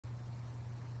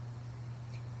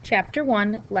Chapter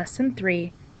 1, Lesson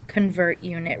 3, Convert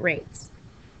Unit Rates.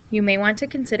 You may want to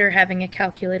consider having a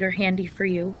calculator handy for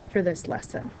you for this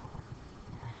lesson.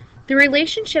 The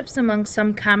relationships among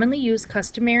some commonly used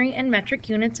customary and metric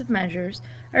units of measures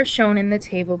are shown in the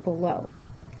table below.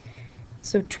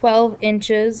 So 12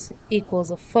 inches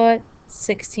equals a foot,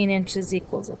 16 inches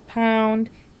equals a pound,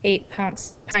 8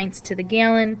 pints to the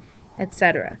gallon,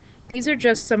 etc. These are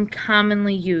just some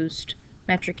commonly used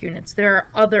metric units. There are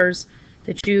others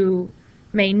that you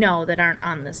may know that aren't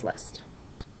on this list.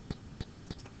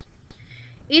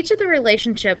 Each of the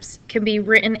relationships can be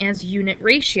written as unit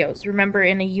ratios. Remember,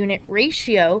 in a unit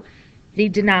ratio, the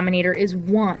denominator is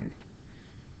 1.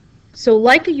 So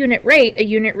like a unit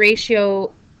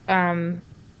ratio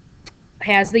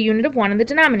has the unit of 1 in the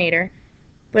denominator,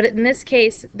 but in this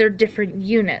case, they're different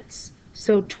units.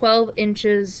 So 12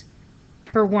 inches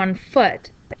per 1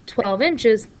 foot. 12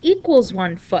 inches equals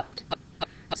 1 foot.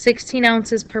 16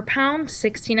 ounces per pound,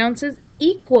 16 ounces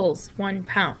equals 1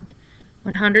 pound.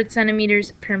 100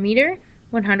 centimeters per meter,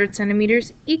 100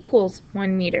 centimeters equals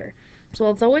 1 meter. So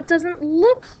although it doesn't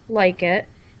look like it,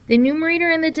 the numerator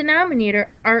and the denominator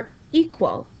are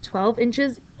equal. 12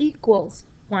 inches equals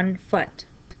 1 foot.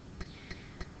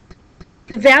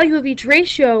 The value of each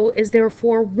ratio is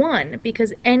therefore 1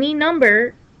 because any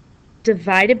number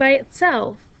divided by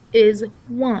itself is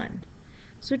 1.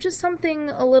 So just something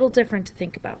a little different to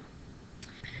think about.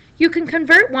 You can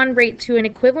convert one rate to an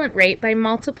equivalent rate by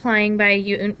multiplying by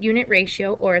a unit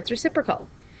ratio or its reciprocal.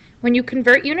 When you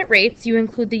convert unit rates, you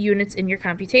include the units in your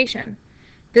computation.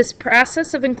 This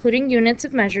process of including units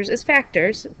of measures as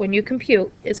factors when you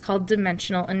compute is called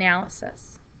dimensional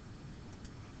analysis.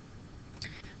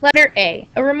 Letter A.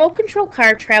 A remote control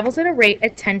car travels at a rate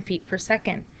at 10 feet per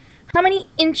second. How many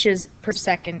inches per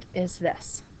second is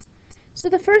this? So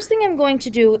the first thing I'm going to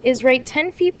do is write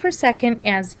 10 feet per second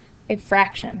as a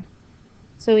fraction.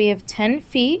 So we have 10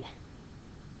 feet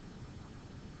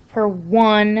per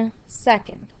 1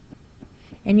 second.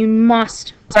 And you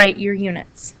must write your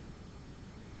units.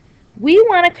 We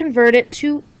want to convert it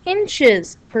to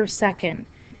inches per second.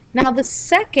 Now the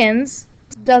seconds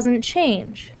doesn't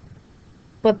change,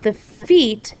 but the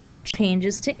feet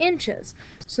changes to inches.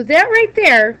 So that right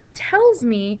there tells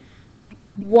me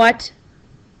what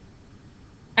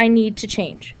I need to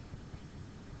change.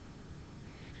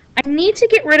 I need to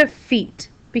get rid of feet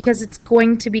because it's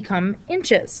going to become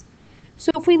inches.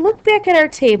 So if we look back at our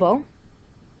table,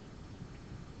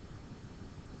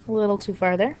 a little too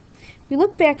far there. If we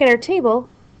look back at our table,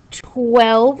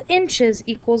 12 inches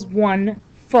equals 1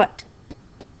 foot.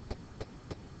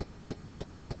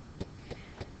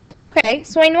 Okay,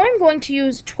 so I know I'm going to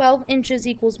use 12 inches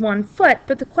equals 1 foot,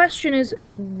 but the question is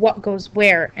what goes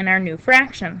where in our new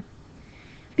fraction?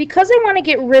 Because I want to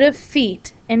get rid of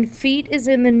feet, and feet is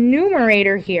in the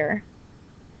numerator here,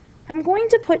 I'm going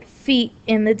to put feet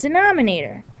in the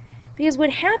denominator. Because what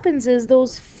happens is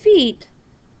those feet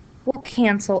will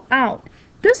cancel out.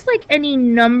 Just like any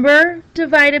number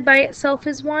divided by itself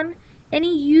is 1,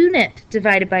 any unit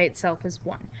divided by itself is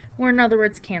 1, or in other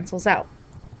words, cancels out.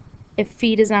 If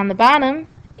feet is on the bottom,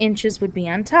 inches would be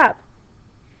on top.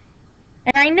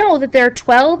 And I know that there are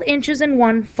 12 inches in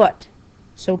 1 foot.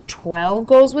 So 12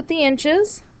 goes with the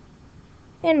inches,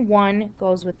 and 1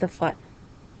 goes with the foot.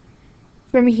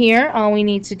 From here, all we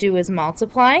need to do is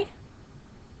multiply.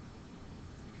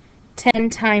 10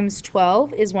 times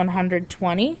 12 is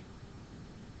 120.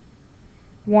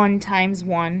 1 times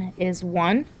 1 is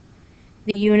 1.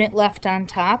 The unit left on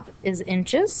top is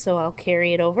inches, so I'll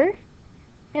carry it over.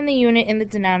 And the unit in the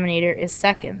denominator is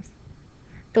seconds.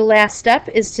 The last step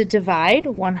is to divide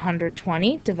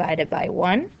 120 divided by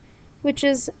 1, which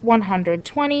is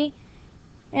 120,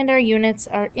 and our units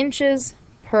are inches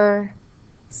per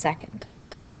second.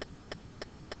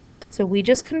 So we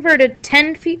just converted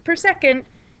 10 feet per second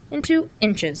into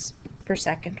inches per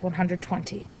second,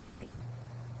 120.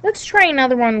 Let's try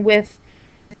another one with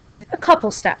a couple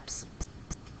steps.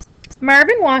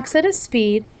 Marvin walks at a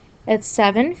speed at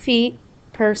 7 feet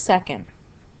per second.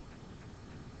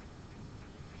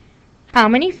 How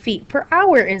many feet per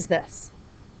hour is this?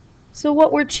 So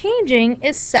what we're changing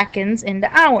is seconds into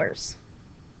hours.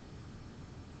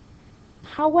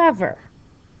 However,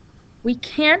 we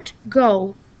can't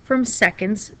go from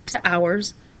seconds to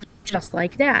hours just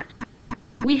like that.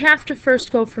 We have to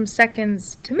first go from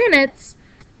seconds to minutes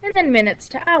and then minutes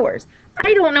to hours.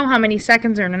 I don't know how many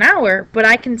seconds are in an hour, but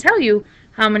I can tell you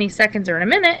how many seconds are in a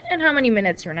minute and how many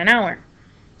minutes are in an hour.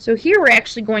 So here we're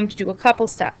actually going to do a couple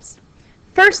steps.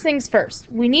 First things first,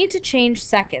 we need to change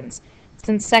seconds.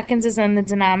 Since seconds is in the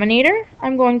denominator,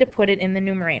 I'm going to put it in the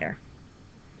numerator.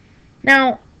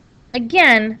 Now,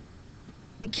 again,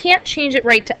 I can't change it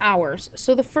right to hours,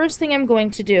 so the first thing I'm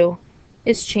going to do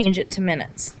is change it to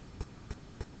minutes.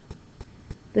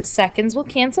 The seconds will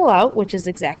cancel out, which is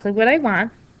exactly what I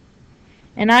want.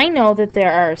 And I know that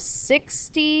there are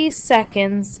 60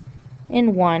 seconds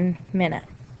in 1 minute.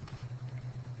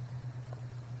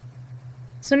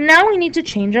 So now we need to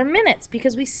change our minutes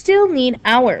because we still need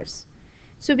hours.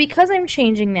 So because I'm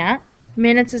changing that,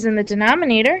 minutes is in the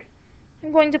denominator,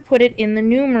 I'm going to put it in the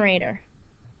numerator.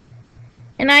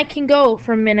 And I can go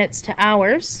from minutes to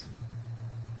hours,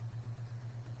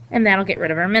 and that'll get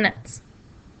rid of our minutes.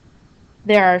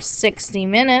 There are 60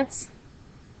 minutes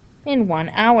in 1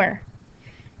 hour.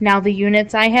 Now the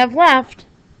units I have left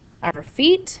are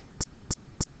feet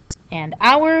and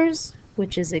hours,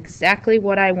 which is exactly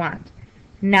what I want.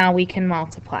 Now we can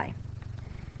multiply.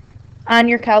 On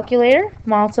your calculator,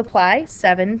 multiply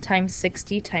 7 times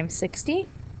 60 times 60.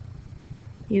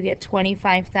 You get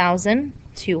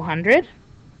 25,200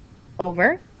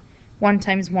 over 1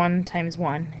 times 1 times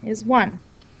 1 is 1.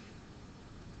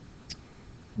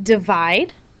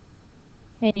 Divide,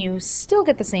 and you still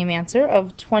get the same answer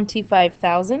of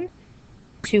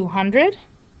 25,200.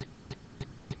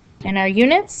 And our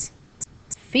units,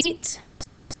 feet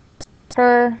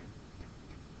per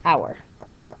hour.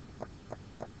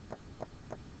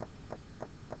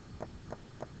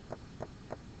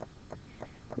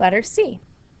 Letter C.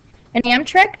 An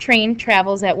Amtrak train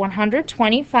travels at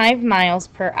 125 miles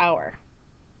per hour.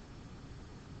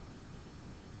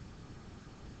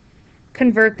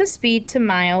 Convert the speed to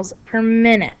miles per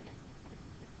minute.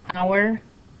 Hour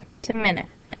to minute.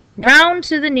 Round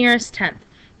to the nearest tenth.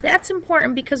 That's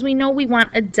important because we know we want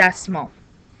a decimal.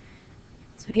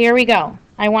 So here we go.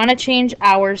 I want to change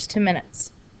hours to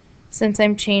minutes. Since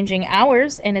I'm changing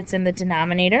hours and it's in the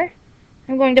denominator,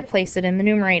 I'm going to place it in the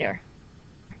numerator.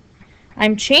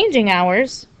 I'm changing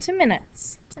hours to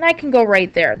minutes, and I can go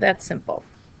right there. That's simple.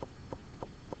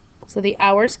 So the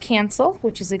hours cancel,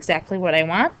 which is exactly what I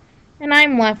want, and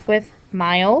I'm left with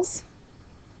miles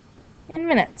and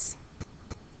minutes.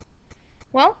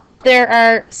 Well, there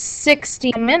are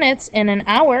 60 minutes in an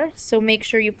hour, so make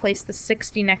sure you place the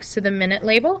 60 next to the minute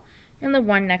label and the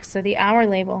 1 next to the hour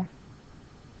label.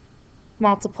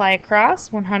 Multiply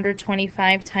across.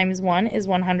 125 times 1 is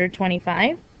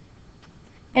 125.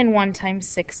 And 1 times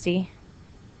 60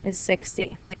 is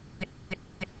 60.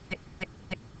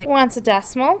 It wants a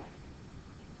decimal.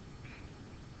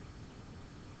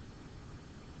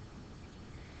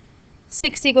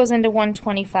 $60 goes into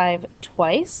 125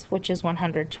 twice, which is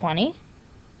 120.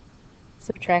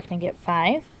 Subtract and get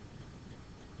 5.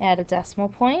 Add a decimal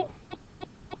point.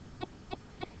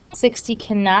 60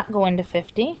 cannot go into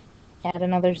 50. Add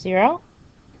another 0.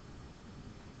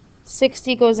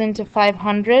 60 goes into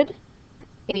 500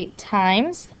 8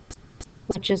 times,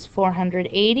 which is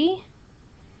 480.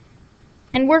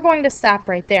 And we're going to stop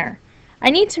right there. I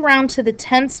need to round to the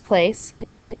tens place,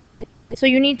 so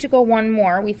you need to go one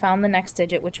more. We found the next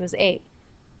digit, which was 8.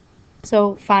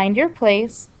 So find your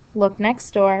place, look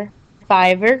next door,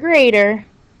 5 or greater,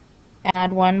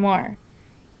 add 1 more.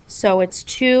 So it's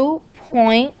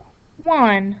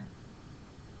 2.1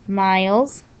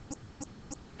 miles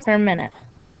per minute.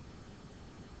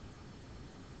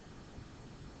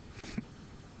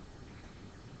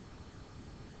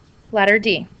 Letter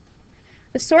D.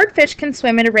 The swordfish can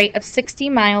swim at a rate of 60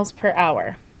 miles per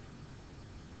hour.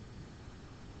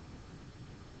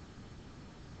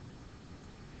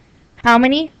 How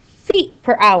many feet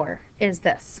per hour is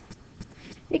this?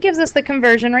 It gives us the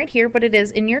conversion right here, but it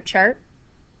is in your chart.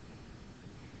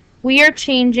 We are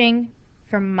changing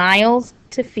from miles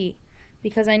to feet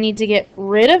because I need to get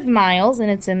rid of miles, and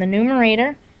it's in the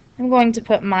numerator. I'm going to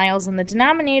put miles in the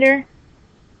denominator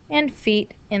and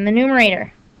feet in the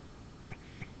numerator.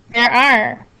 There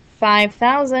are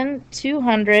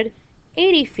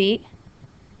 5,280 feet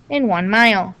in 1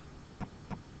 mile.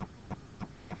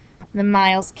 The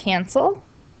miles cancel,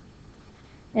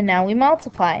 and now we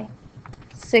multiply.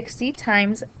 60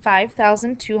 times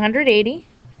 5,280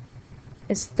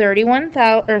 is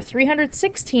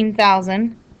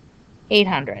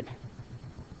 316,800.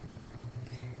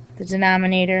 The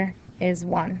denominator is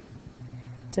 1.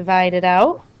 Divide it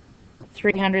out.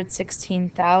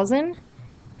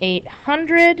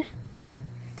 316,800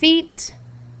 feet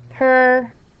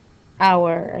per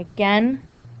hour. Again,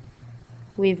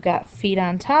 we've got feet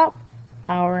on top,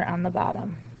 hour on the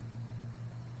bottom.